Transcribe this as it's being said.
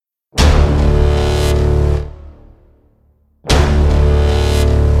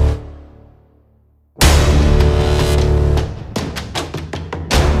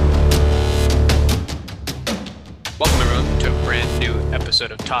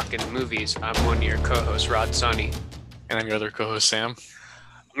episode of Talkin' Movies. I'm one of your co-hosts, Rod Sonny. And I'm your other co-host, Sam.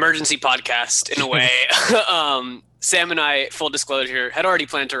 Emergency podcast, in a way. Sam and I, full disclosure, had already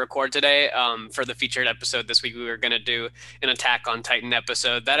planned to record today for the featured episode this week. We were going to do an Attack on Titan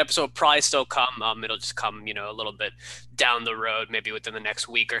episode. That episode will probably still come. It'll just come, a little bit down the road, maybe within the next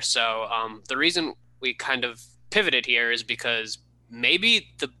week or so. The reason we kind of pivoted here is because maybe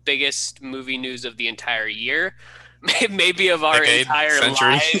the biggest movie news of the entire year, maybe of our entire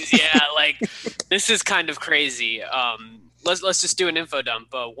lives. Yeah, like this is kind of crazy. Let's just do an info dump.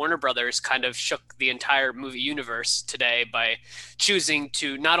 Warner Brothers kind of shook the entire movie universe today by choosing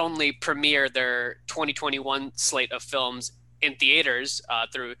to not only premiere their 2021 slate of films in theaters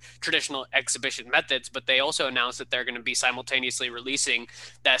through traditional exhibition methods, but they also announced that they're going to be simultaneously releasing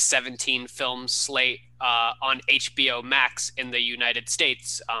that 17 film slate on HBO Max in the United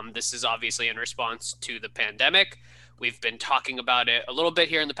States. This is obviously in response to the pandemic. We've been talking about it a little bit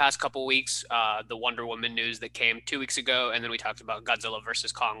here in the past couple weeks, the Wonder Woman news that came 2 weeks ago, and then we talked about Godzilla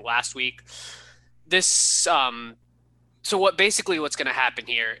versus Kong last week. So what's going to happen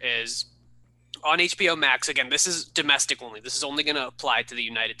here is on HBO Max, again, this is domestic only. This is only going to apply to the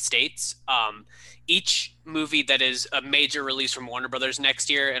United States. Each movie that is a major release from Warner Brothers next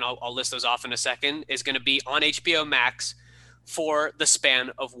year, and I'll list those off in a second, is going to be on HBO Max for the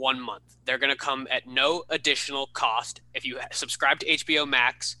span of 1 month. They're going to come at no additional cost. If you subscribe to HBO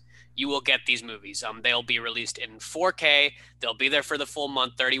Max, you will get these movies. They'll be released in 4K. They'll be there for the full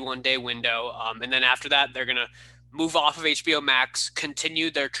month, 31-day window. And then after that, they're going to move off of HBO Max,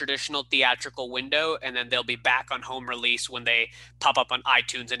 continue their traditional theatrical window, and then they'll be back on home release when they pop up on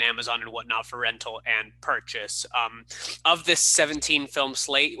iTunes and Amazon and whatnot for rental and purchase. Of this 17 film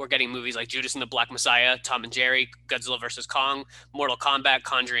slate, we're getting movies like Judas and the Black Messiah, Tom and Jerry, Godzilla vs. Kong, Mortal Kombat,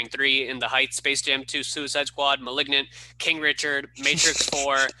 Conjuring 3, In the Heights, Space Jam 2, Suicide Squad, Malignant, King Richard, Matrix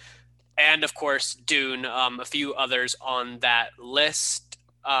 4, and of course Dune, a few others on that list.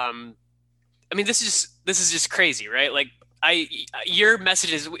 This is just crazy, right? Like your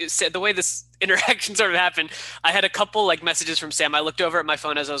messages, the way this interaction sort of happened, I had a couple like messages from Sam. I looked over at my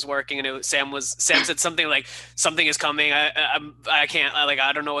phone as I was working, and Sam said something like, "Something is coming. I can't.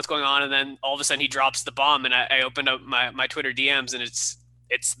 I don't know what's going on." And then all of a sudden he drops the bomb, and I opened up my Twitter DMs, and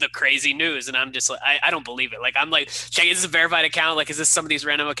it's the crazy news, and I'm just like, I don't believe it. Like I'm like, check, is this a verified account? Like, is this some of these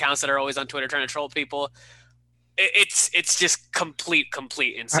random accounts that are always on Twitter trying to troll people? It's just complete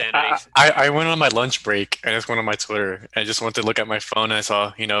insanity. I went on my lunch break and I just went on my Twitter and I just went to look at my phone and I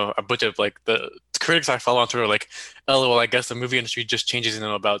saw, a bunch of like the critics I follow on Twitter like, oh, well, I guess the movie industry just changes in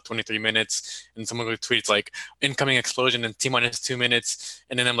about 23 minutes. And someone would tweet like incoming explosion in T-minus 2 minutes.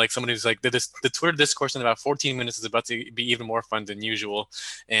 And then I'm like, somebody who's like, the Twitter discourse in about 14 minutes is about to be even more fun than usual.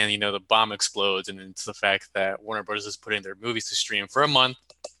 And, the bomb explodes. And it's the fact that Warner Bros. Is putting their movies to stream for a month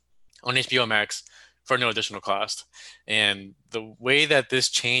on HBO Max for no additional cost. And the way that this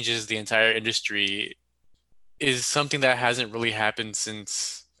changes the entire industry is something that hasn't really happened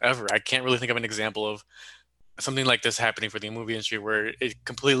since ever. I can't really think of an example of something like this happening for the movie industry where it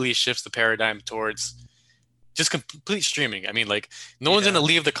completely shifts the paradigm towards just complete streaming. No one's going to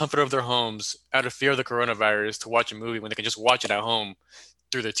leave the comfort of their homes out of fear of the coronavirus to watch a movie when they can just watch it at home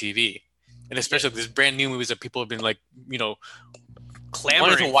through their TV. And especially these brand new movies that people have been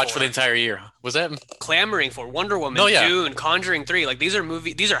clamoring to watch for the entire year. Was that clamoring for Wonder Woman, Dune, Conjuring 3? Like these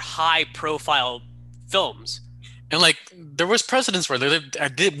are high profile films. And there was precedence for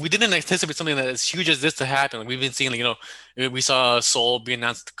it. We didn't anticipate something that as huge as this to happen. Like, we've been seeing, we saw Soul be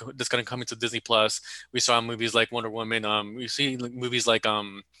announced that's going to come into Disney Plus. We saw movies like Wonder Woman. We've seen movies like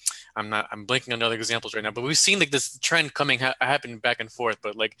I'm blanking on other examples right now, but we've seen this trend coming happening back and forth.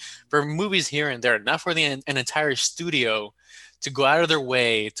 But for movies here and there, not for an entire studio to go out of their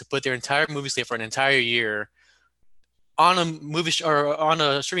way to put their entire movie slate for an entire year on a movie or on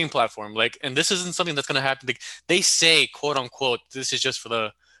a streaming platform. And this isn't something that's going to happen. They say, quote unquote, this is just for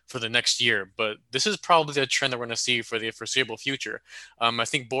the next year, but this is probably the trend that we're going to see for the foreseeable future. I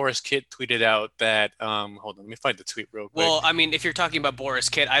think Boris Kitt tweeted out that, hold on, let me find the tweet real quick. Well, if you're talking about Boris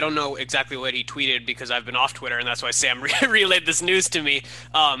Kitt, I don't know exactly what he tweeted because I've been off Twitter, and that's why Sam relayed this news to me.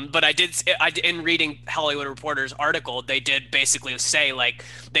 But in reading Hollywood Reporter's article, they did basically say,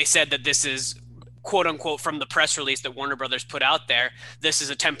 they said that this is, quote unquote, from the press release that Warner Brothers put out there, this is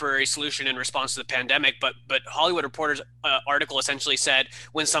a temporary solution in response to the pandemic. But Hollywood Reporter's article essentially said,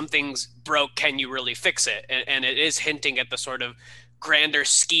 when something's broke, can you really fix it? And it is hinting at the sort of grander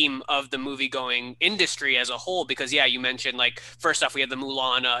scheme of the movie going industry as a whole. Because yeah, you mentioned like first off we had the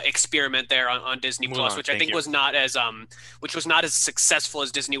Mulan experiment there on Disney Plus, Mulan, which I thank think you. was not as which was not as successful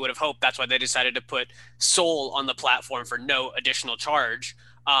as Disney would have hoped. That's why they decided to put Soul on the platform for no additional charge.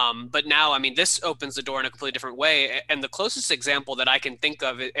 But now, I mean, this opens the door in a completely different way. And the closest example that I can think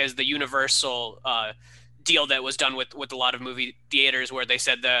of is the Universal deal that was done with a lot of movie theaters, where they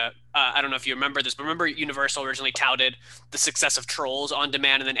said I don't know if you remember this, but remember Universal originally touted the success of Trolls on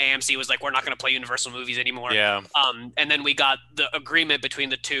demand, and then AMC was like, we're not going to play Universal movies anymore. Yeah. And then we got the agreement between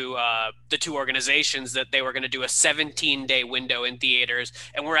the two organizations that they were going to do a 17-day window in theaters,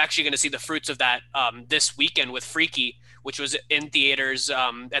 and we're actually going to see the fruits of that this weekend with Freaky, which was in theaters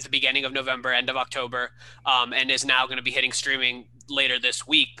at the beginning of November, end of October, and is now going to be hitting streaming later this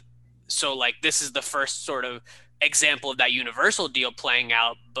week. So like this is the first sort of example of that Universal deal playing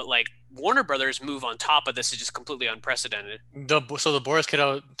out, but like Warner Brothers move on top of this is just completely unprecedented. So the Boris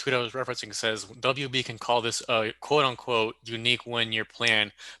Kiddo tweet I was referencing says WB can call this a quote unquote unique 1 year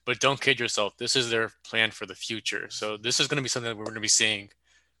plan, but don't kid yourself. This is their plan for the future. So this is going to be something that we're going to be seeing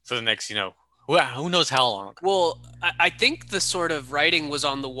for the next, who knows how long. Well, I think the sort of writing was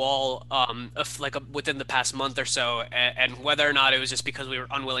on the wall within the past month or so, and whether or not it was just because we were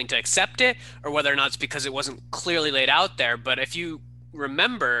unwilling to accept it, or whether or not it's because it wasn't clearly laid out there. But if you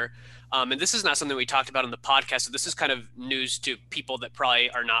remember, and this is not something we talked about on the podcast, so this is kind of news to people that probably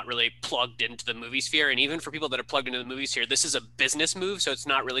are not really plugged into the movie sphere. And even for people that are plugged into the movie sphere, this is a business move, so it's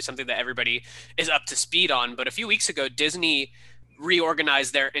not really something that everybody is up to speed on. But a few weeks ago, Disney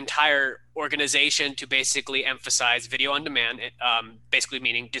reorganized their entire organization to basically emphasize video on demand, basically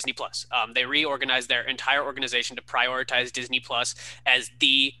meaning Disney Plus. They reorganized their entire organization to prioritize Disney Plus as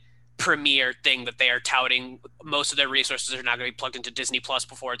the premier thing that they are touting. Most of their resources are now going to be plugged into Disney Plus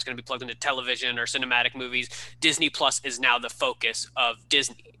before it's going to be plugged into television or cinematic movies. Disney Plus is now the focus of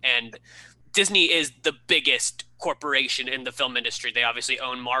Disney, and Disney is the biggest corporation in the film industry. They obviously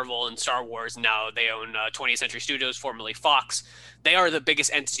own Marvel and Star Wars. Now they own 20th Century Studios, formerly Fox. They are the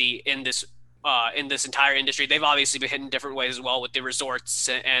biggest entity in this entire industry. They've obviously been hit in different ways as well, with the resorts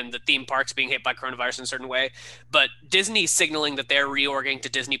and the theme parks being hit by coronavirus in a certain way. But Disney signaling that they're reorging to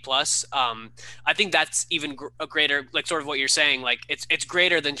Disney Plus, I think that's even a greater, like sort of what you're saying. Like it's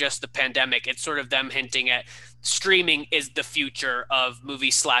greater than just the pandemic. It's sort of them hinting at streaming is the future of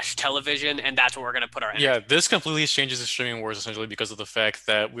movie/television, and that's where we're going to put our energy. Yeah, this completely changes the streaming wars essentially because of the fact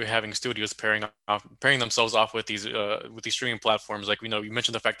that we're having studios pairing themselves off with these streaming platforms. Like you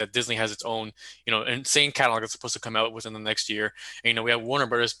mentioned the fact that Disney has its own insane catalog that's supposed to come out within the next year, and we have Warner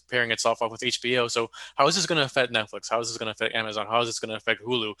Brothers pairing itself off with HBO. So how is this going to affect Netflix? How is this going to affect Amazon? How is this going to affect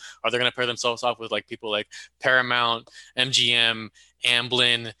Hulu? Are they going to pair themselves off with like people like Paramount, MGM,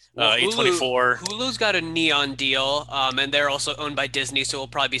 Amblin, Well, A24? Hulu's got a Neon deal, and they're also owned by Disney, so we'll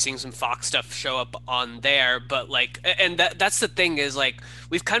probably be seeing some Fox stuff show up on there. But like, and that's the thing is like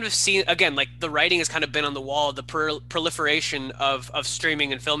we've kind of seen again, like the writing has kind of been on the wall. The proliferation of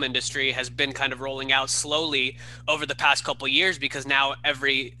streaming and film industry has been kind of rolling out slowly over the past couple of years, because now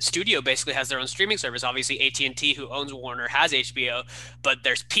every studio basically has their own streaming service. Obviously, AT&T, who owns Warner, has HBO, but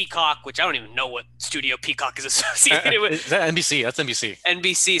there's Peacock, which I don't even know what studio Peacock is associated with. Is that NBC? That's NBC.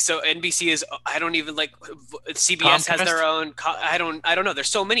 NBC. So NBC is, I don't even like, CBS has their own. I don't know. There's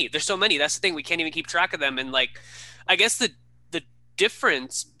so many. That's the thing. We can't even keep track of them. And like, I guess the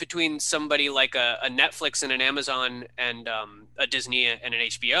difference between somebody like a Netflix and an Amazon and a Disney and an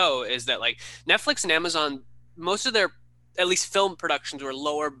HBO is that like Netflix and Amazon, most of their at least film productions were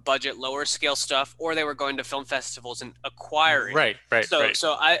lower budget, lower scale stuff, or they were going to film festivals and acquiring. Right.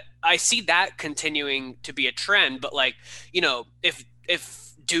 So I see that continuing to be a trend, but like,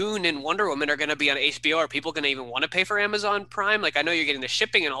 if Dune and Wonder Woman are going to be on HBO, are people going to even want to pay for Amazon Prime? Like, I know you're getting the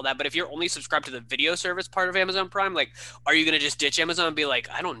shipping and all that, but if you're only subscribed to the video service part of Amazon Prime, like, are you going to just ditch Amazon and be like,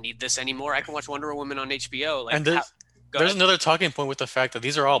 I don't need this anymore, I can watch Wonder Woman on HBO? Like, And there's another talking point with the fact that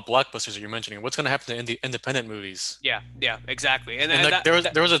these are all blockbusters that you're mentioning. What's going to happen to independent movies? Yeah, exactly. And like,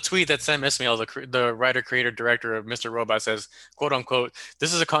 there was a tweet that Sam Esmail, the writer, creator, director of Mr. Robot, says, "quote unquote,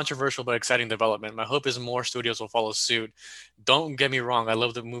 this is a controversial but exciting development. My hope is more studios will follow suit. Don't get me wrong, I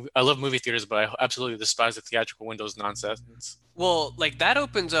love movie theaters, but I absolutely despise the theatrical windows nonsense." Well, like that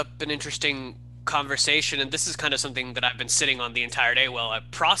opens up an interesting conversation, and this is kind of something that I've been sitting on the entire day while I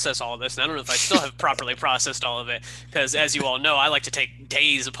process all of this, and I don't know if I still have properly processed all of it, because as you all know, I like to take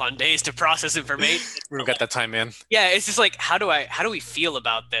days upon days to process information. We don't got that time, man. Yeah, it's just like, how do we feel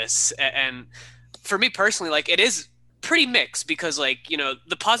about this? And for me personally, like, it is pretty mixed because like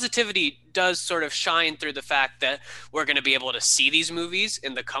the positivity does sort of shine through the fact that we're going to be able to see these movies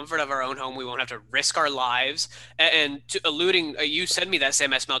in the comfort of our own home. We won't have to risk our lives. And to alluding, you sent me that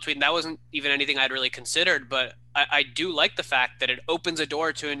Sam Esmail tweet, and that wasn't even anything I'd really considered, but I do like the fact that it opens a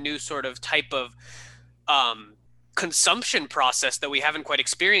door to a new sort of type of um, consumption process that we haven't quite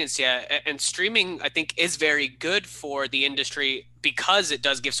experienced yet. And streaming, I think, is very good for the industry because it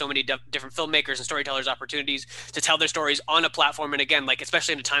does give so many different filmmakers and storytellers opportunities to tell their stories on a platform. And again, like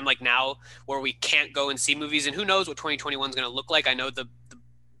especially in a time like now where we can't go and see movies, and who knows what 2021 is going to look like. I know the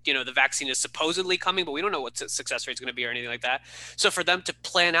vaccine is supposedly coming, but we don't know what success rate is going to be or anything like that. So for them to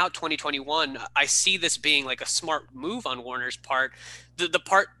plan out 2021, I see this being like a smart move on Warner's part. The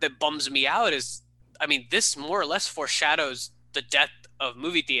part that bums me out is, I mean, this more or less foreshadows the death of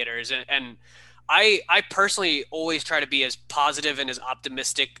movie theaters. And I personally always try to be as positive and as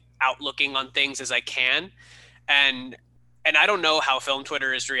optimistic outlooking on things as I can. And I don't know how film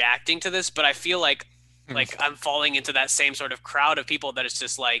Twitter is reacting to this, but I feel like I'm falling into that same sort of crowd of people that it's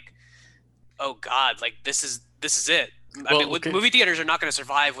just like, oh God, like this is it. I mean, Okay. movie theaters are not going to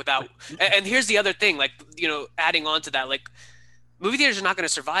survive without. And here's the other thing, like adding on to that, like movie theaters are not going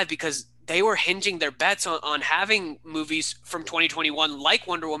to survive because they were hinging their bets on having movies from 2021 like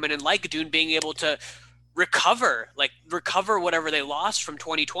Wonder Woman and like Dune being able to recover whatever they lost from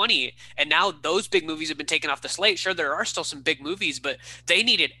 2020. And now those big movies have been taken off the slate. Sure, there are still some big movies, but they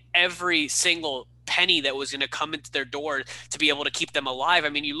needed every single penny that was going to come into their door to be able to keep them alive. I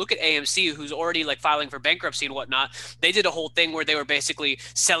mean, you look at AMC, who's already like filing for bankruptcy and whatnot. They did a whole thing where they were basically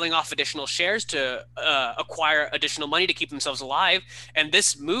selling off additional shares to acquire additional money to keep themselves alive. And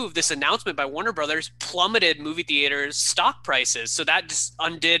this announcement by Warner Brothers plummeted movie theaters' stock prices. So that just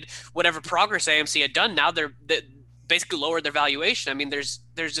undid whatever progress AMC had done. Now they basically lowered their valuation. I mean, there's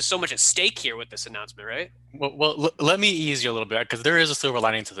just so much at stake here with this announcement, right? Let me ease you a little bit because there is a silver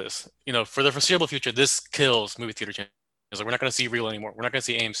lining to this. For the foreseeable future, this kills movie theater chains. Like, we're not going to see Regal anymore. We're not going to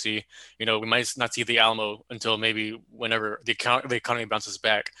see AMC. We might not see the Alamo until maybe whenever the economy bounces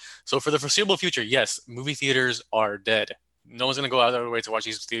back. So for the foreseeable future, yes, movie theaters are dead. No one's going to go out of their way to watch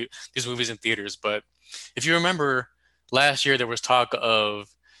these movies in theaters. But if you remember, last year there was talk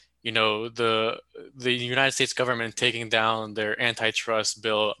of the United States government taking down their antitrust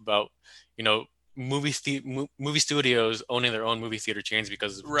bill about you know movie studios owning their own movie theater chains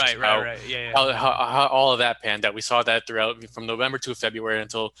because of just Right. Yeah. how all of that panned out. We saw that throughout from November to February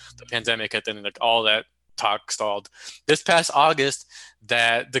until the pandemic hit, and like all that talk stalled. This past August,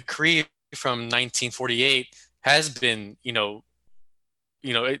 that decree from 1948 has been,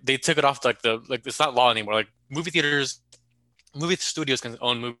 they took it off like it's not law anymore. Like movie studios can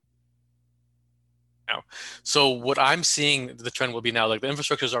own movies now. So what I'm seeing the trend will be now, like the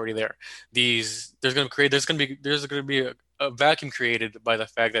infrastructure is already there. There's going to be a vacuum created by the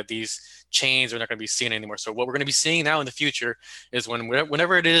fact that these chains are not going to be seen anymore. So what we're going to be seeing now in the future is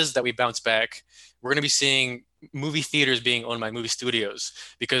whenever it is that we bounce back, we're going to be seeing movie theaters being owned by movie studios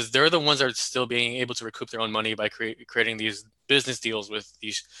because they're the ones that are still being able to recoup their own money by creating these business deals with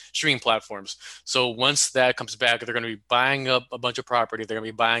these streaming platforms. So once that comes back, they're going to be buying up a bunch of property. They're going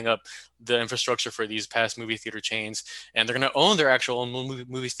to be buying up the infrastructure for these past movie theater chains, and they're going to own their actual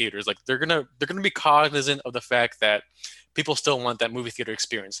movie theaters. Like they're going to be cognizant of the fact that people still want that movie theater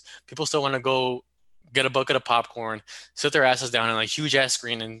experience. People still want to go get a bucket of popcorn, sit their asses down on a huge ass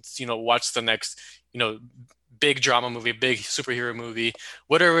screen, and watch the next big drama movie, big superhero movie,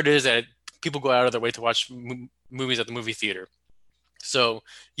 whatever it is that people go out of their way to watch movies at the movie theater. So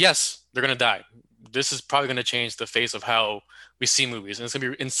yes, they're gonna die. This is probably gonna change the face of how we see movies, and it's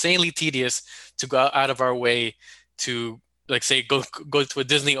gonna be insanely tedious to go out of our way to like say go to a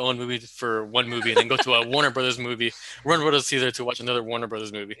Disney-owned movie for one movie, and then go to a Warner Brothers theater to watch another Warner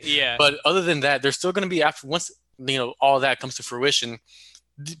Brothers movie. Yeah. But other than that, there's still gonna be after once all that comes to fruition,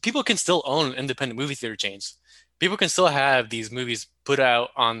 people can still own independent movie theater chains. People can still have these movies put out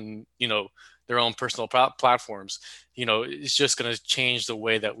on their own personal platforms. It's just going to change the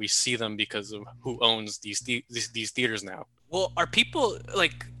way that we see them because of who owns these theaters now. Well, are people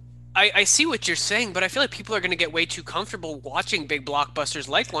like? I see what you're saying, but I feel like people are going to get way too comfortable watching big blockbusters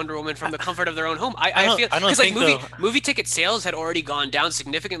like Wonder Woman from the comfort of their own home. I feel because like movie ticket sales had already gone down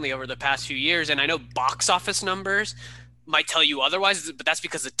significantly over the past few years, and I know box office numbers might tell you otherwise, but that's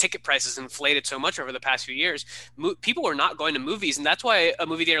because the ticket prices inflated so much over the past few years. People were not going to movies, and that's why a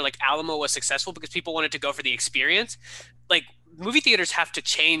movie theater like Alamo was successful, because people wanted to go for the experience. Like movie theaters have to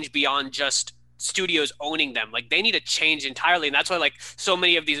change beyond just studios owning them. Like they need to change entirely, and that's why like so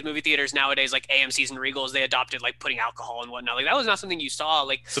many of these movie theaters nowadays, like AMC's and Regals, they adopted like putting alcohol and whatnot. Like that was not something you saw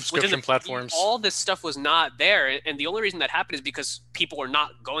like within Subscription the platforms. all this stuff was not there, and the only reason that happened is because people were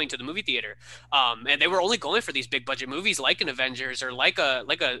not going to the movie theater, and they were only going for these big budget movies like an Avengers or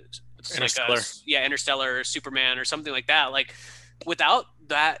Interstellar. yeah, Interstellar or Superman or something like that. Like without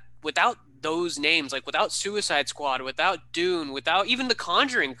that, without those names, like without Suicide Squad, without Dune, without even The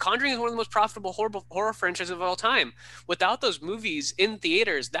Conjuring. Conjuring is one of the most profitable horror franchises of all time. Without those movies in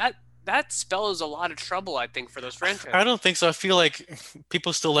theaters, that spells a lot of trouble, I think, for those franchises. I don't think so. I feel like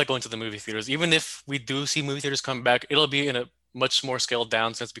people still like going to the movie theaters. Even if we do see movie theaters come back, it'll be in a much more scaled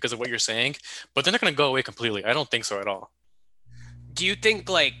down sense because of what you're saying. But they're not going to go away completely. I don't think so at all. Do you think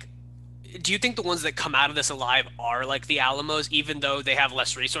like do you think the ones that come out of this alive are like the Alamos, even though they have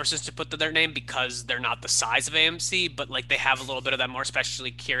less resources to put to their name because they're not the size of AMC, but like they have a little bit of that more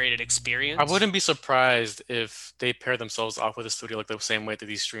specially curated I experience? wouldn't be surprised if they pair themselves off with a studio like the same way that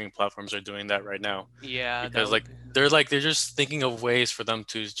these streaming platforms are doing that right now. Yeah, that Because would. they're just thinking of ways for them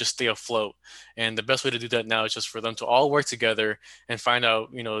to just stay afloat. And the best way to do that now is just for them to all work together and find out,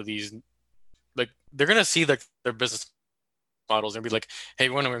 these like they're gonna see like their business models and be like, hey,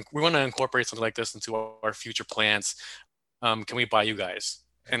 we want to incorporate something like this into our future plans. Can we buy you guys?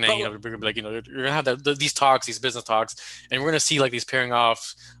 And then But we're gonna be like, you're gonna have these talks, these business talks, and we're gonna see like these pairing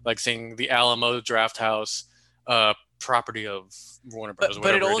off, like saying the Alamo Draft House, property of Warner Brothers, but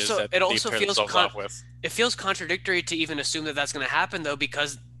whatever it is that it they also pair feels themselves off with. it feels contradictory to even assume that that's going to happen though,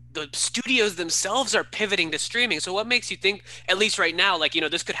 because the studios themselves are pivoting to streaming. So what makes you think, at least right now, like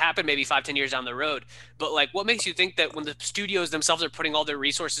this could happen maybe 5, 10 years down the road, but like what makes you think that when the studios themselves are putting all their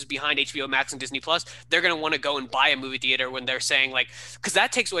resources behind HBO Max and Disney Plus, they're going to want to go and buy a movie theater when they're saying like, because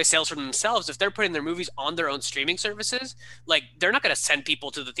that takes away sales from themselves. If they're putting their movies on their own streaming services, like they're not going to send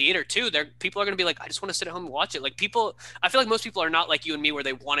people to the theater too. They're People are going to be like, I just want to sit at home and watch it. Like people, I feel like most people are not like you and me where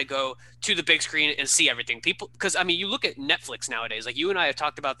they want to go to the big screen and see everything. People, because I mean, you look at Netflix nowadays. Like you and I have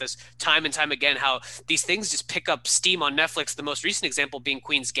talked about this time and time again, how these things just pick up steam on Netflix. The most recent example being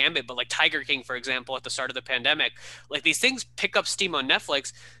Queen's Gambit, but like Tiger King, for example, at the start of the pandemic, like these things pick up steam on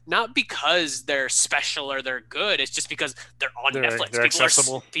Netflix, not because they're special or they're good. It's just because they're on Netflix. They're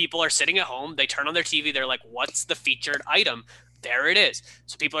accessible. People are sitting at home. They turn on their TV. They're like, "What's the featured item?" There it is.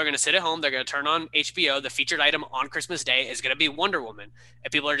 So people are going to sit at home. They're going to turn on HBO. The featured item on Christmas Day is going to be Wonder Woman.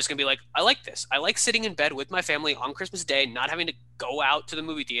 And people are just going to be like, I like this. I like sitting in bed with my family on Christmas Day, not having to go out to the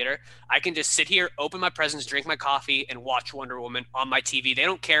movie theater. I can just sit here, open my presents, drink my coffee, and watch Wonder Woman on my TV. They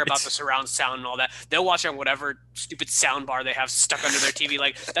don't care about the It's surround sound and all that. They'll watch on whatever stupid sound bar they have stuck under their TV.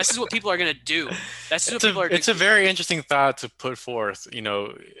 Like, this is what people are going to do. That's just what people are it's a doing. very interesting thought to put forth,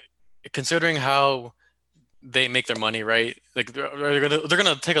 considering how they make their money, right? Like they're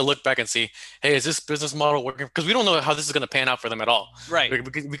gonna take a look back and see, hey, is this business model working? Because we don't know how this is gonna pan out for them at all. Right.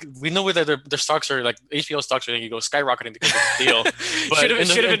 We know that their stocks are like HBO stocks are going to go skyrocketing because of this deal. But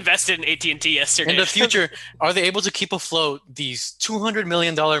Should have invested in AT&T yesterday. in the future, are they able to keep afloat these $200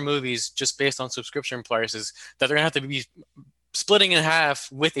 million movies just based on subscription prices that they're gonna have to be splitting in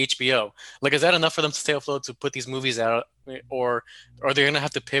half with HBO? Like, is that enough for them to stay afloat to put these movies out, or are they going to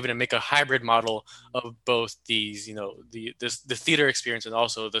have to pivot and make a hybrid model of both these, the theater experience and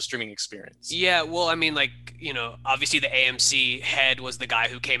also the streaming experience? Yeah, well, I mean, like, obviously the AMC head was the guy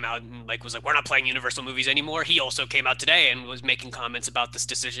who came out and like was like, we're not playing Universal movies anymore. He also came out today and was making comments about this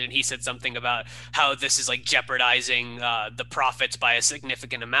decision. He said something about how this is like jeopardizing the profits by a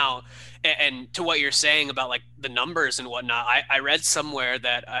significant amount. And to what you're saying about like the numbers and whatnot, I read somewhere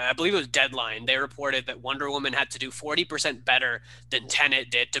that I believe it was Deadline. They reported that Wonder Woman had to do 40% better than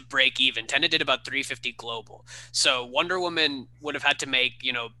Tenet did to break even. Tenet did about 350 global. So Wonder Woman would have had to make,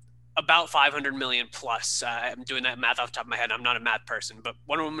 about 500 million plus. I'm doing that math off the top of my head. I'm not a math person, but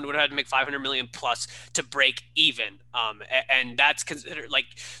Wonder Woman would have had to make 500 million plus to break even. And that's considered like,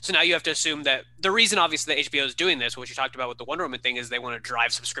 so now you have to assume that the reason obviously that HBO is doing this, what you talked about with the Wonder Woman thing, is they want to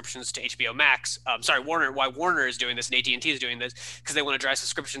drive subscriptions to HBO Max. Why Warner is doing this and AT&T is doing this, because they want to drive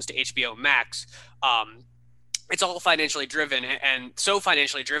subscriptions to HBO Max. It's all financially driven, and so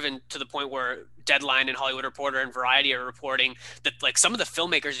financially driven to the point where Deadline and Hollywood Reporter and Variety are reporting that like some of the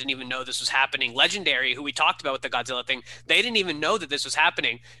filmmakers didn't even know this was happening. Legendary, who we talked about with the Godzilla thing, they didn't even know that this was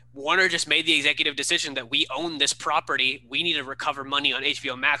happening. Warner just made the executive decision that we own this property. We need to recover money on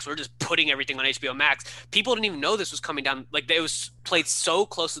HBO Max. We're just putting everything on HBO Max. People didn't even know this was coming down. Like it was played so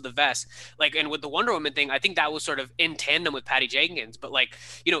close to the vest. Like, and with the Wonder Woman thing, I think that was sort of in tandem with Patty Jenkins. But like,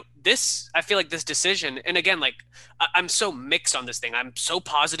 this, I feel like this decision, and again, like I'm so mixed on this thing. I'm so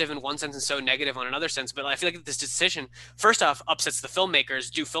positive in one sense and so negative in another sense. But I feel like this decision, first off, upsets the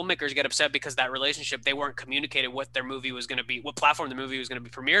filmmakers. Do filmmakers get upset because that relationship, they weren't communicated what their movie was going to be, what platform the movie was going to be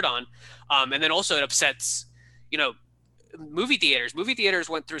premiered on, and then also it upsets, you know, movie theaters. Movie theaters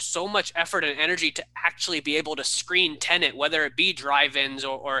went through so much effort and energy to actually be able to screen Tenet, whether it be drive-ins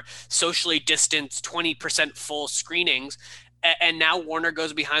or socially distanced 20% full screenings. And now Warner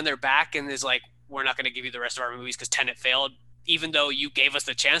goes behind their back and is like, we're not going to give you the rest of our movies because Tenet failed, even though you gave us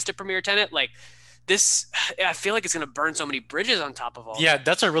the chance to premiere Tenet. Like this, I feel like it's going to burn so many bridges on top of all Yeah, that.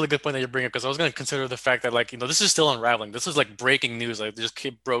 that's a really good point that you bring up because I was going to consider the fact that like this is still unraveling. This is like breaking news. Like this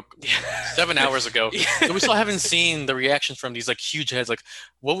kid broke Yeah. 7 hours ago. Yeah. So we still haven't seen the reactions from these like huge heads. Like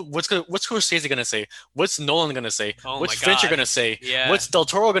what's Scorsese gonna say? What's Nolan gonna say? Oh What's my Fincher God. gonna say? Yeah. What's Del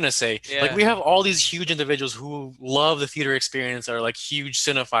Toro gonna say? Like Yeah. we have all these huge individuals who love the theater experience that are like huge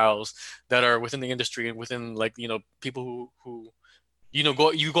cinephiles that are within the industry and within like people who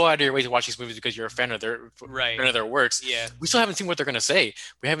go out of your way to watch these movies because you're a fan of Right. their works. Yeah. We still haven't seen what they're gonna say.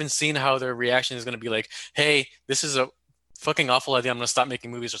 We haven't seen how their reaction is gonna be like, hey, this is a fucking awful idea. I'm gonna stop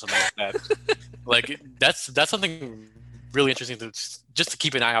making movies or something like that. Like that's something really interesting to just to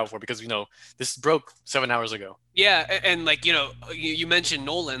keep an eye out for because this broke 7 hours ago. Yeah, and like you mentioned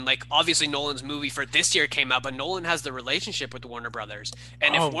Nolan. Like obviously Nolan's movie for this year came out, but Nolan has the relationship with the Warner Brothers.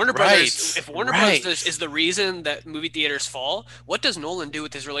 And Oh, If Warner right. Brothers is the reason that movie theaters fall, what does Nolan do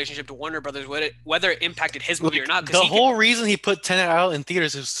with his relationship to Warner Brothers? Whether it impacted his movie or Like not? the whole reason he put Tenet out in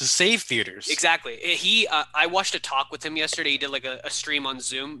theaters is to save theaters. Exactly. I watched a talk with him yesterday. He did like a stream on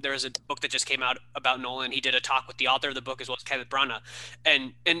Zoom. There was a book that just came out about Nolan. He did a talk with the author of the book as well as Kenneth Branagh.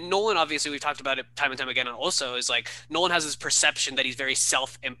 And Nolan, obviously, we've talked about it time and time again. Also, is like Nolan has this perception that he's very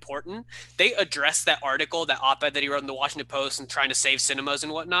self-important. They addressed that article, that op-ed that he wrote in the Washington Post, and trying to save cinemas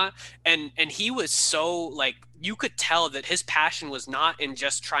and whatnot. And he was so like, you could tell that his passion was not in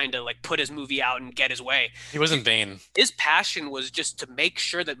just trying to like put his movie out and get his way. He wasn't vain. His passion was just to make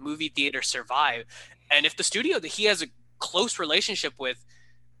sure that movie theaters survive. And if the studio that he has a close relationship with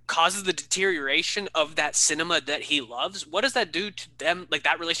causes the deterioration of that cinema that he loves, what does that do to them? Like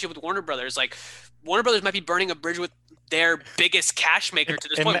that relationship with Warner Brothers, like Warner Brothers might be burning a bridge with their biggest cash maker to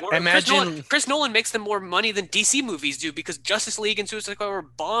this point. Chris Nolan makes them more money than DC movies do because Justice League and Suicide Squad are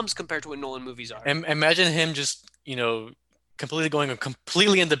bombs compared to what Nolan movies are. Imagine him just completely going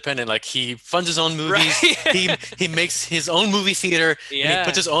completely independent. Like he funds his own movies. Right. he makes his own movie theater. Yeah. And he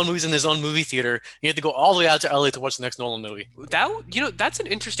puts his own movies in his own movie theater. You have to go all the way out to LA to watch the next Nolan movie. That's an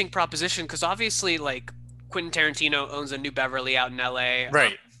interesting proposition because obviously like Quentin Tarantino owns a New Beverly out in LA.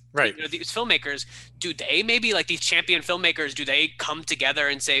 Right. Right. These filmmakers, do they maybe like these champion filmmakers, do they come together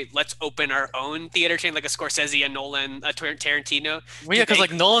and say, let's open our own theater chain like a Scorsese, a Nolan, a Tarantino? Well, yeah, because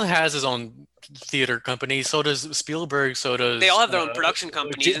like Nolan has his own theater company, so does Spielberg, so does they all have their own production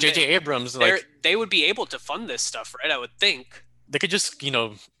companies. J.J. Abrams, they would be able to fund this stuff, right? I would think they could just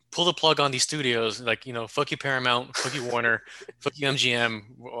pull the plug on these studios, like fuck you Paramount, fuck you Warner, fuck you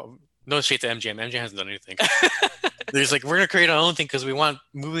MGM. No shade to MGM. MGM hasn't done anything. They're just like, we're gonna create our own thing because we want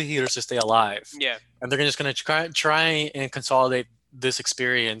movie theaters to stay alive. Yeah, and they're just gonna try and consolidate this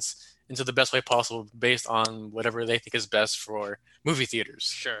experience into the best way possible based on whatever they think is best for movie theaters.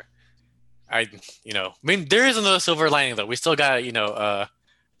 Sure. I mean, there is another silver lining though. We still got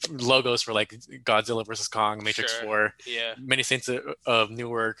logos for like Godzilla versus Kong, Matrix 4, Many Saints of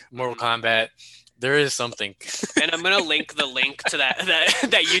Newark, Mortal Kombat. There is something. And I'm gonna link the link to that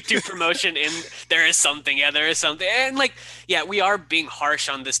YouTube promotion in There Is Something. Yeah, there is something. And like, yeah, we are being harsh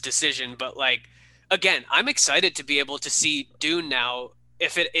on this decision, but like, again, I'm excited to be able to see Dune now.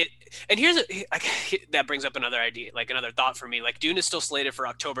 If it and that brings up another idea, like another thought for me. Like Dune is still slated for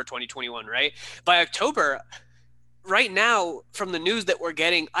October 2021, right? By October, right now, from the news that we're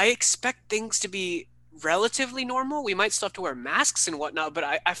getting, I expect things to be relatively normal. We might still have to wear masks and whatnot, but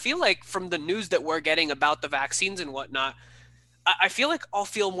I feel like from the news that we're getting about the vaccines and whatnot, I feel like I'll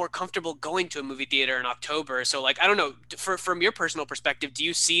feel more comfortable going to a movie theater in October. So like, I don't know, from your personal perspective, do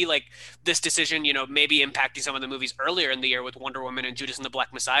you see like this decision, maybe impacting some of the movies earlier in the year with Wonder Woman and Judas and the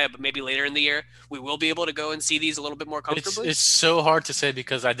Black Messiah, but maybe later in the year, we will be able to go and see these a little bit more comfortably? It's so hard to say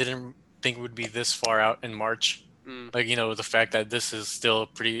because I didn't think it would be this far out in March. Like, the fact that this is still a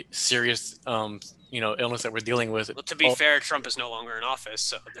pretty serious, illness that we're dealing with. Well, to be fair, Trump is no longer in office,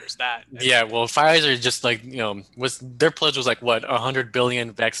 so there's that. Yeah, well, Pfizer just like, their pledge was like, what, 100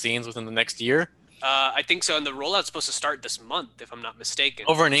 billion vaccines within the next year? I think so, and the rollout's supposed to start this month, if I'm not mistaken.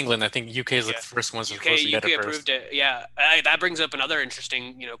 Over in England, I think UK is like the first ones supposed to get it first. Approved it, yeah. That brings up another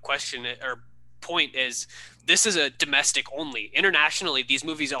interesting, question or point is this is a domestic only. Internationally, these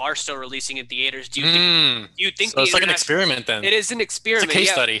movies are still releasing in theaters. Do you think So the it's like an international? experiment then. It is an It's a experiment, case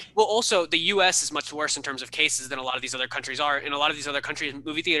yeah. study. Well, also the U.S. is much worse in terms of cases than a lot of these other countries are. In a lot of these other countries,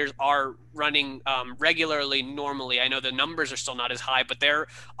 movie theaters are running regularly, normally. I know the numbers are still not as high, but they're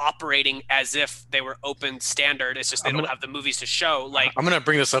operating as if they were open standard. It's just they I'm don't gonna have the movies to show. Like, I'm gonna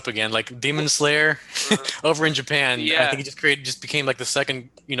bring this up again. Like Demon well, Slayer uh, over in Japan, I yeah. think it just became like the second,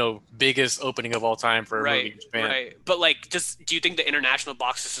 biggest opening of all time for a movie Right, in Japan. right. But like, do you think the international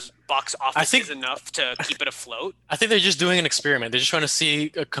box I office is think enough to keep it afloat? I think they're just doing an experiment. They're just trying to see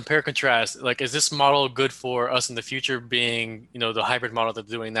compare contrast. Like, is this model good for us in the future? Being, the hybrid model they're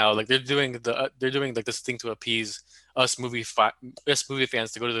doing now. Like they're doing like this thing to appease us movie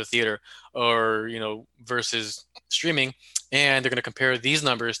fans to go to the theater, or versus streaming, and they're going to compare these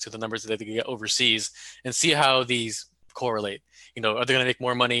numbers to the numbers that they get overseas and see how these correlate. Are they going to make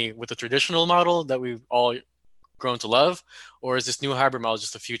more money with the traditional model that we've all grown to love, or is this new hybrid model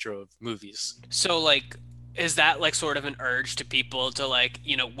just the future of movies? So like, is that like sort of an urge to people to like,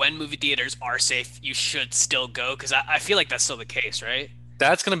 when movie theaters are safe, you should still go? Because I feel like that's still the case, right?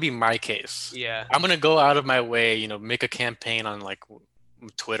 That's gonna be my case. Yeah. I'm gonna go out of my way, make a campaign on like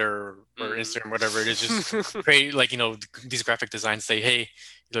Twitter or Mm. Instagram, whatever it is, just create like, these graphic designs, say, hey,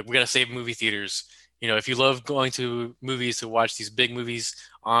 look, we gotta save movie theaters. If you love going to movies to watch these big movies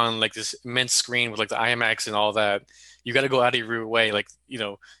on like this immense screen with like the IMAX and all that, you got to go out of your way. Like, you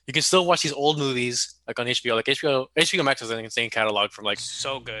can still watch these old movies like on HBO. Like HBO Max has an insane catalog from like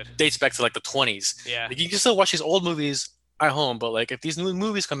So good. dates back to like the 20s. Yeah. Like, you can still watch these old movies at home, but like if these new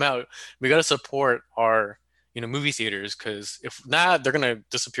movies come out, we got to support our movie theaters, because if not, they're gonna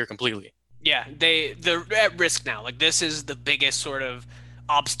disappear completely. Yeah, they're at risk now. Like this is the biggest sort of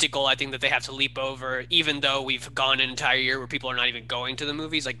obstacle I think that they have to leap over, even though we've gone an entire year where people are not even going to the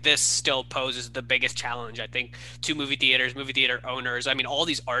movies. Like this still poses the biggest challenge, I think, to movie theaters, movie theater owners. I mean, all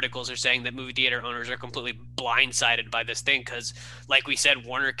these articles are saying that movie theater owners are completely blindsided by this thing because, like we said,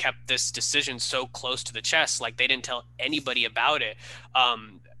 Warner kept this decision so close to the chest. Like they didn't tell anybody about it.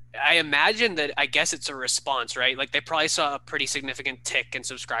 I imagine that I guess it's a response, right? Like they probably saw a pretty significant tick in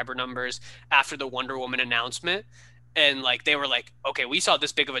subscriber numbers after the Wonder Woman announcement. And like they were like, okay, we saw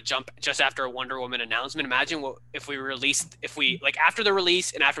this big of a jump just after a Wonder Woman announcement. Imagine what if we like after the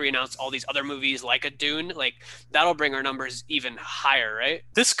release and after we announced all these other movies like a Dune, like that'll bring our numbers even higher, right?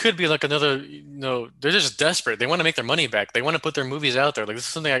 This could be like another, they're just desperate. They want to make their money back. They want to put their movies out there. Like, this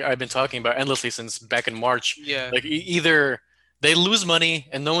is something I've been talking about endlessly since back in March. Yeah. Like, either they lose money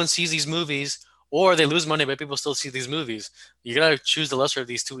and no one sees these movies, or they lose money but people still see these movies. You gotta choose the lesser of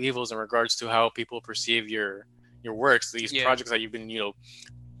these two evils in regards to how people perceive your works, these Yeah. projects that you've been,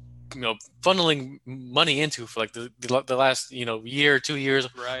 funneling money into for like the last year, 2 years,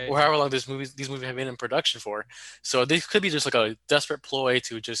 Right. or however long these movies have been in production for. So this could be just like a desperate ploy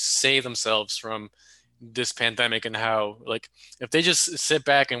to just save themselves from this pandemic, and how, like, if they just sit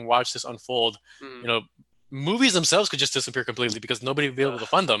back and watch this unfold, Mm. you know movies themselves could just disappear completely because nobody would be able to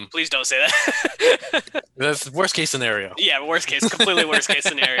fund them. Please don't say that. That's the worst case scenario. Yeah, worst case, completely worst case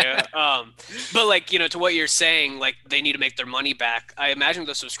scenario. But like, to what you're saying, like they need to make their money back. I imagine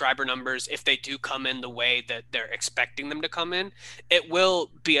the subscriber numbers, if they do come in the way that they're expecting them to come in, it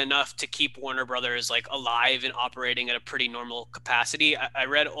will be enough to keep Warner Brothers like alive and operating at a pretty normal capacity. I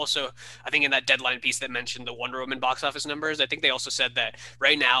read also, I think in that Deadline piece that mentioned the Wonder Woman box office numbers, I think they also said that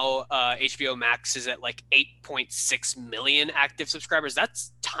right now HBO Max is at like 8.6 million active subscribers.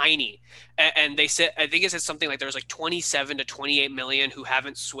 That's tiny. And they said, I think it said something like there was like 27 to 28 million who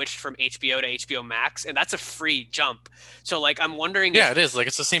haven't switched from HBO to HBO Max, and that's a free jump. So like I'm wondering Yeah, if it is. Like,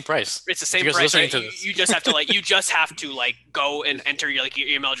 it's the same price. it's the same You guys price, listening right? to You, this? you just have to like go and enter your like your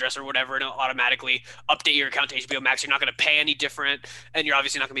email address or whatever, and it'll automatically update your account to HBO Max. You're not going to pay any different, and you're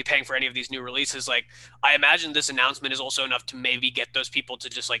obviously not going to be paying for any of these new releases. Like I imagine this announcement is also enough to maybe get those people to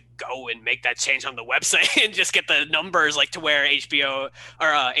just like go and make that change on the website and just get the numbers like to where HBO or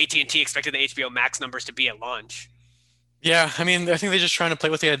AT&T expected the HBO Max numbers to be at launch. Yeah, I mean, I think they're just trying to play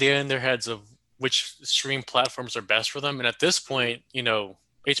with the idea in their heads of which stream platforms are best for them. And at this point, HBO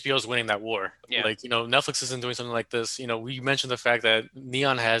is winning that war. Yeah. Like, Netflix isn't doing something like this. We mentioned the fact that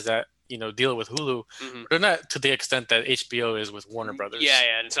Neon has that, deal with Hulu, Mm-hmm. but they're not to the extent that HBO is with Warner Brothers. Yeah,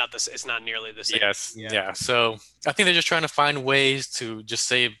 and it's not nearly the same. Yes. Yeah. So I think they're just trying to find ways to just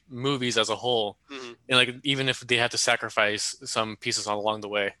save movies as a whole. Mm-hmm. And like, even if they have to sacrifice some pieces along the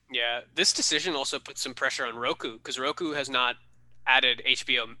way. Yeah, this decision also puts some pressure on Roku because Roku has not added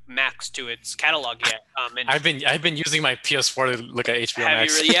HBO Max to its catalog yet. And I've been using my PS4 to look at HBO have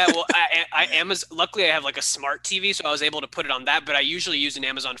Max. you really? Yeah. Well, luckily I have like a smart TV, so I was able to put it on that. But I usually use an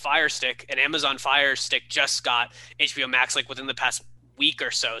Amazon Fire Stick, and Amazon Fire Stick just got HBO Max like within the past week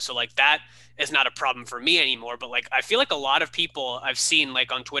or so. So like that is not a problem for me anymore. But like I feel like a lot of people I've seen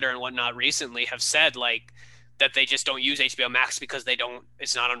like on Twitter and whatnot recently have said like that they just don't use HBO Max because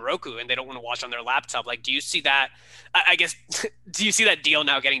it's not on Roku and they don't want to watch on their laptop. Like, do you see that? I guess, do you see that deal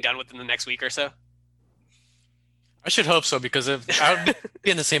now getting done within the next week or so? I should hope so because if I would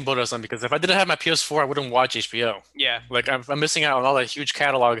be in the same boat as them because if I didn't have my PS4, I wouldn't watch HBO. Yeah. Like I'm missing out on all that huge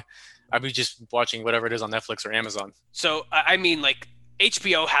catalog. I'd be just watching whatever it is on Netflix or Amazon. So, I mean, like,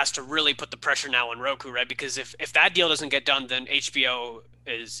 HBO has to really put the pressure now on Roku, right? Because if that deal doesn't get done, then HBO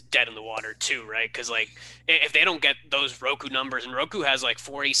is dead in the water too, right? Because like if they don't get those Roku numbers, and Roku has like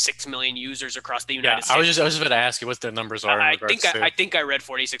 46 million users across the United States. I was just about to ask you what the numbers are. I think I read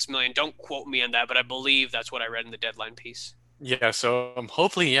 46 million. Don't quote me on that, but I believe that's what I read in the Deadline piece. Yeah, so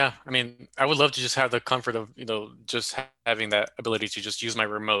hopefully, yeah. I mean, I would love to just have the comfort of just having that ability to just use my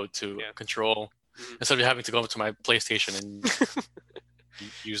remote to control instead of having to go up to my PlayStation and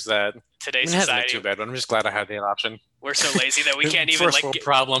use that. Today's society. It hasn't society. been too bad, but I'm just glad I had that option. We're so lazy that we can't even First world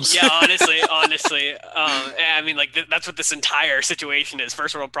problems. Yeah, honestly. I mean, like that's what this entire situation is.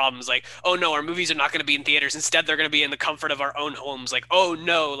 First world problems. Like, oh no, our movies are not going to be in theaters. Instead, they're going to be in the comfort of our own homes. Like, oh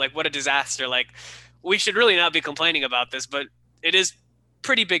no, like what a disaster. Like, we should really not be complaining about this, but it is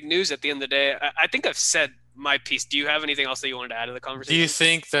pretty big news at the end of the day. I think I've said my piece. Do you have anything else that you wanted to add to the conversation? Do you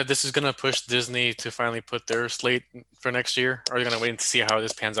think that this is going to push Disney to finally put their slate for next year? Or are you going to wait to see how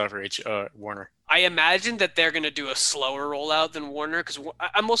this pans out for Warner? I imagine that they're going to do a slower rollout than Warner because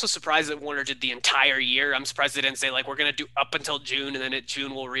I'm also surprised that Warner did the entire year. I'm surprised they didn't say like we're going to do up until June and then at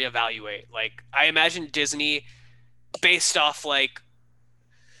June we'll reevaluate. Like I imagine Disney, based off that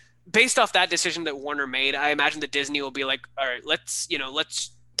decision that Warner made, I imagine that Disney will be like, all right, let's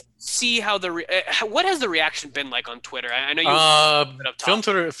see how what has the reaction been like on Twitter? I know you Film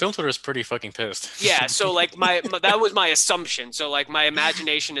Twitter is pretty fucking pissed. Yeah, so like my that was my assumption. So like my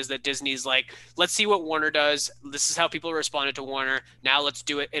imagination is that Disney's like, let's see what Warner does. This is how people responded to Warner. Now let's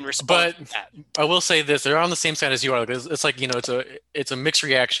do it in response to that. I will say this: they're on the same side as you are. Like, it's like it's a mixed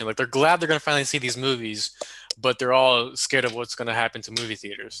reaction. Like they're glad they're gonna finally see these movies, but they're all scared of what's gonna happen to movie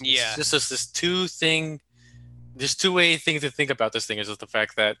theaters. Yeah, it's just this There's two-way thing to think about this thing is just the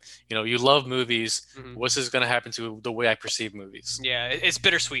fact that you love movies. Mm-hmm. What's this going to happen to the way I perceive movies? Yeah, it's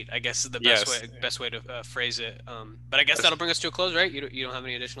bittersweet, I guess is the best way to phrase it. But I guess that'll bring us to a close, right? You don't have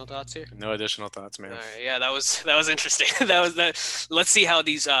any additional thoughts here? No additional thoughts, man. All right, yeah, that was interesting. Let's see how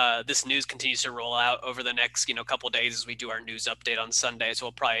this news continues to roll out over the next couple of days as we do our news update on Sunday. So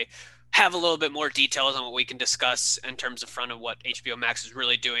we'll probably have a little bit more details on what we can discuss in terms of front of what HBO Max is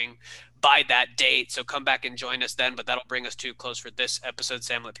really doing by that date. So come back and join us then, but that'll bring us to a close for this episode.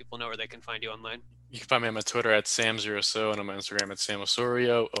 Sam, let people know where they can find you online. You can find me on my Twitter at Sam0So and on my Instagram at Sam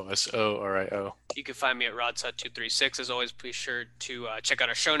Osorio, Osorio. You can find me at Rodsot236. As always, be sure to check out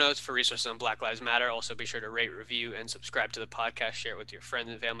our show notes for resources on Black Lives Matter. Also, be sure to rate, review, and subscribe to the podcast. Share it with your friends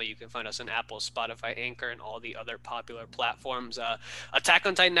and family. You can find us on Apple, Spotify, Anchor, and all the other popular platforms. Attack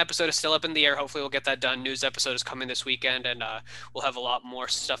on Titan episode is still up in the air. Hopefully, we'll get that done. News episode is coming this weekend, and we'll have a lot more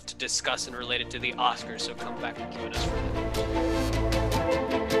stuff to discuss and related to the Oscars. So come back and join us for that.